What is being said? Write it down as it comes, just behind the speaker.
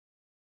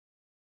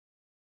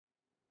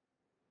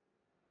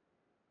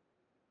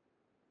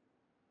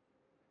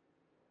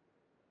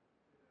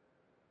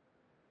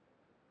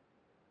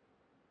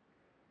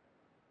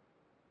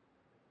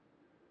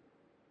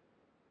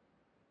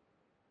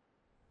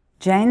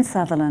Jane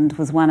Sutherland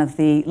was one of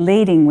the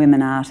leading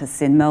women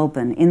artists in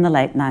Melbourne in the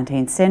late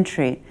 19th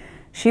century.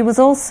 She was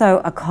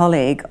also a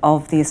colleague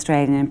of the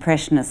Australian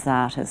Impressionist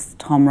artists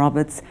Tom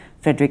Roberts,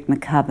 Frederick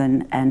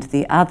McCubbin and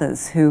the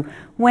others, who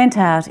went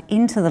out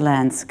into the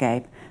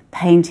landscape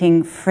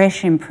painting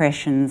fresh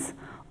impressions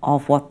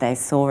of what they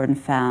saw and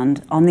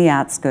found on the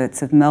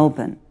outskirts of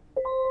Melbourne.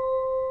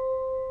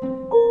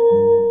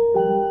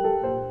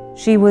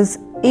 She was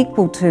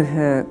equal to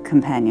her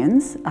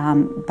companions,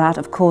 but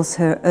of course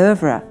her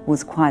oeuvre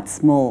was quite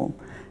small.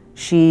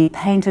 She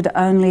painted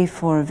only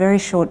for a very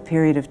short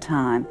period of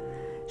time.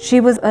 She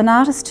was an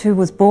artist who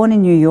was born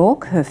in New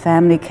York. Her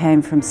family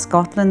came from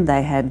Scotland.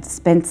 They had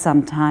spent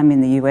some time in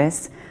the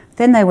US.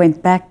 Then they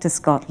went back to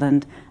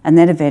Scotland and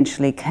then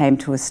eventually came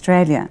to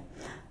Australia.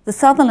 The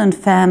Sutherland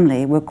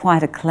family were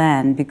quite a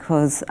clan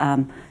because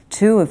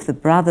two of the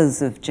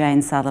brothers of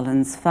Jane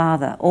Sutherland's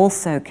father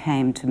also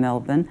came to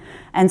Melbourne,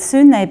 and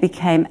soon they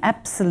became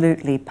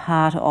absolutely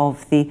part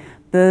of the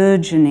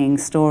burgeoning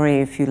story,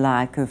 if you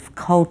like, of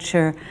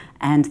culture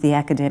and the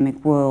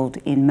academic world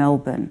in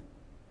Melbourne.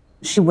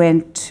 She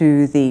went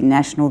to the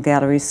National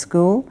Gallery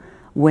School,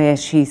 where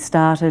she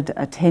started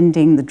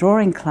attending the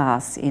drawing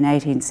class in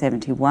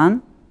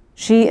 1871.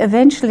 She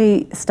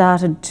eventually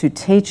started to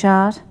teach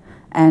art,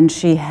 and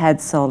she had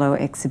solo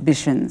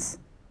exhibitions.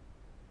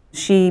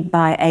 She,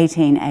 by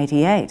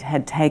 1888,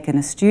 had taken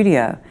a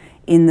studio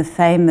in the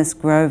famous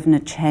Grosvenor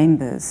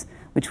Chambers,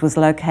 which was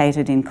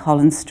located in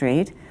Collins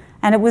Street,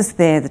 and it was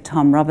there that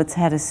Tom Roberts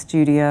had a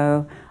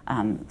studio,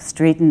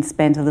 Streeton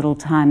spent a little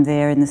time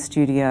there in the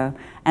studio,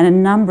 and a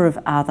number of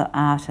other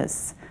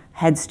artists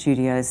had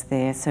studios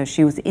there, so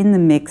she was in the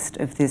midst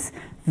of this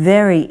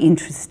very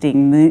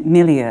interesting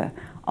milieu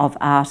of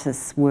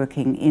artists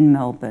working in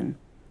Melbourne.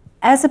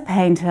 As a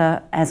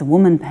painter, as a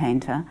woman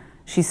painter,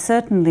 she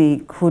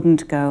certainly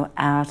couldn't go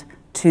out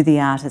to the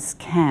artist's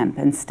camp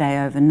and stay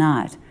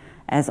overnight,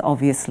 as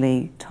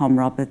obviously Tom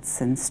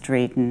Roberts and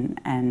Streeton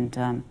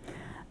and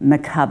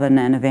McCubbin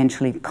and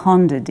eventually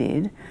Conder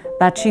did,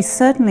 but she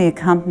certainly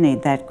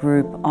accompanied that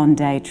group on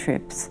day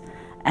trips.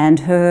 And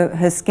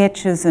her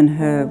sketches and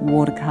her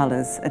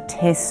watercolours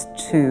attest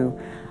to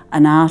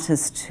an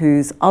artist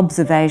whose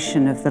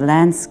observation of the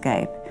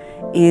landscape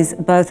is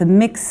both a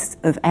mix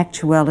of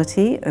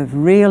actuality, of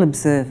real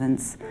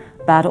observance,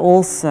 but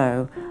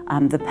also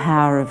the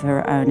power of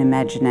her own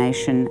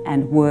imagination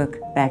and work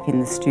back in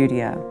the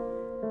studio.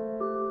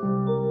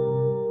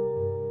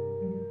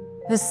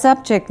 Her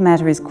subject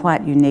matter is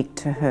quite unique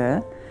to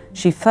her.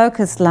 She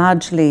focused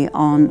largely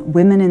on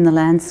women in the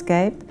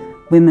landscape,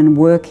 women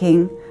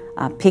working,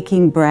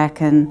 picking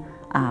bracken,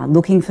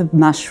 looking for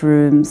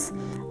mushrooms,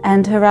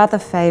 and her other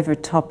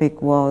favourite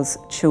topic was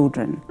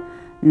children.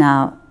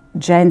 Now,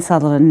 Jane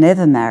Sutherland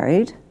never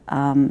married,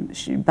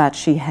 but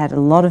she had a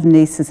lot of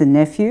nieces and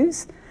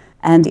nephews,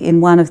 and in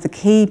one of the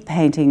key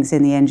paintings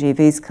in the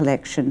NGV's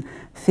collection,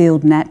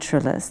 Field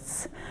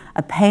Naturalists,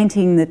 a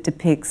painting that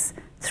depicts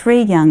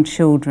 3 young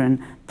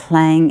children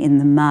playing in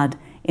the mud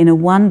in a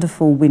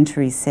wonderful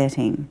wintry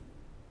setting.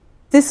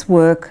 This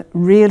work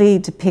really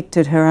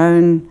depicted her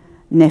own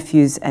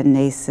nephews and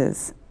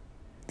nieces.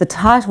 The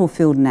title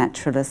Field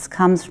Naturalists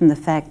comes from the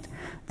fact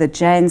that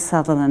Jane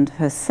Sutherland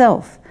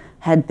herself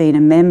had been a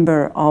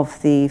member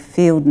of the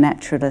Field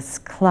Naturalists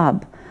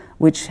Club,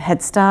 which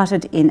had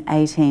started in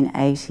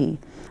 1880.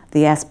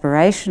 The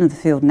aspiration of the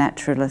Field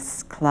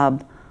Naturalists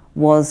Club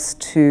was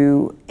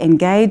to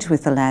engage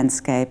with the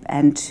landscape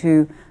and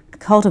to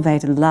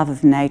cultivate a love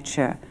of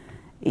nature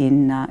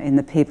in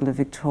the people of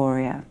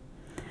Victoria.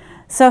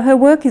 So her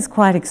work is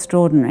quite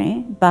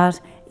extraordinary,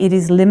 but it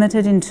is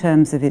limited in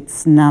terms of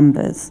its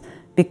numbers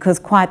because,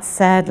 quite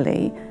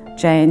sadly,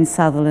 Jane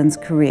Sutherland's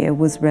career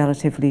was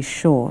relatively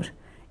short.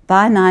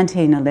 By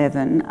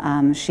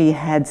 1911, she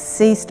had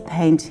ceased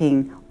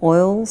painting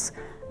oils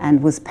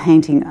and was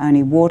painting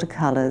only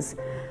watercolours,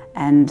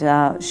 and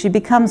she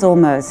becomes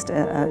almost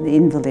an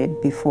invalid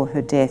before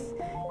her death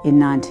in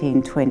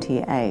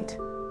 1928.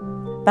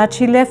 But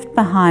she left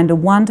behind a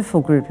wonderful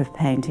group of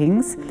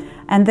paintings,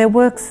 and they're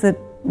works that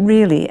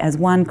really, as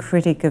one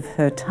critic of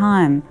her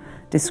time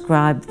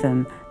described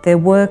them, they're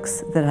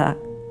works that are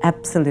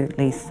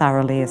absolutely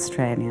thoroughly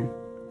Australian.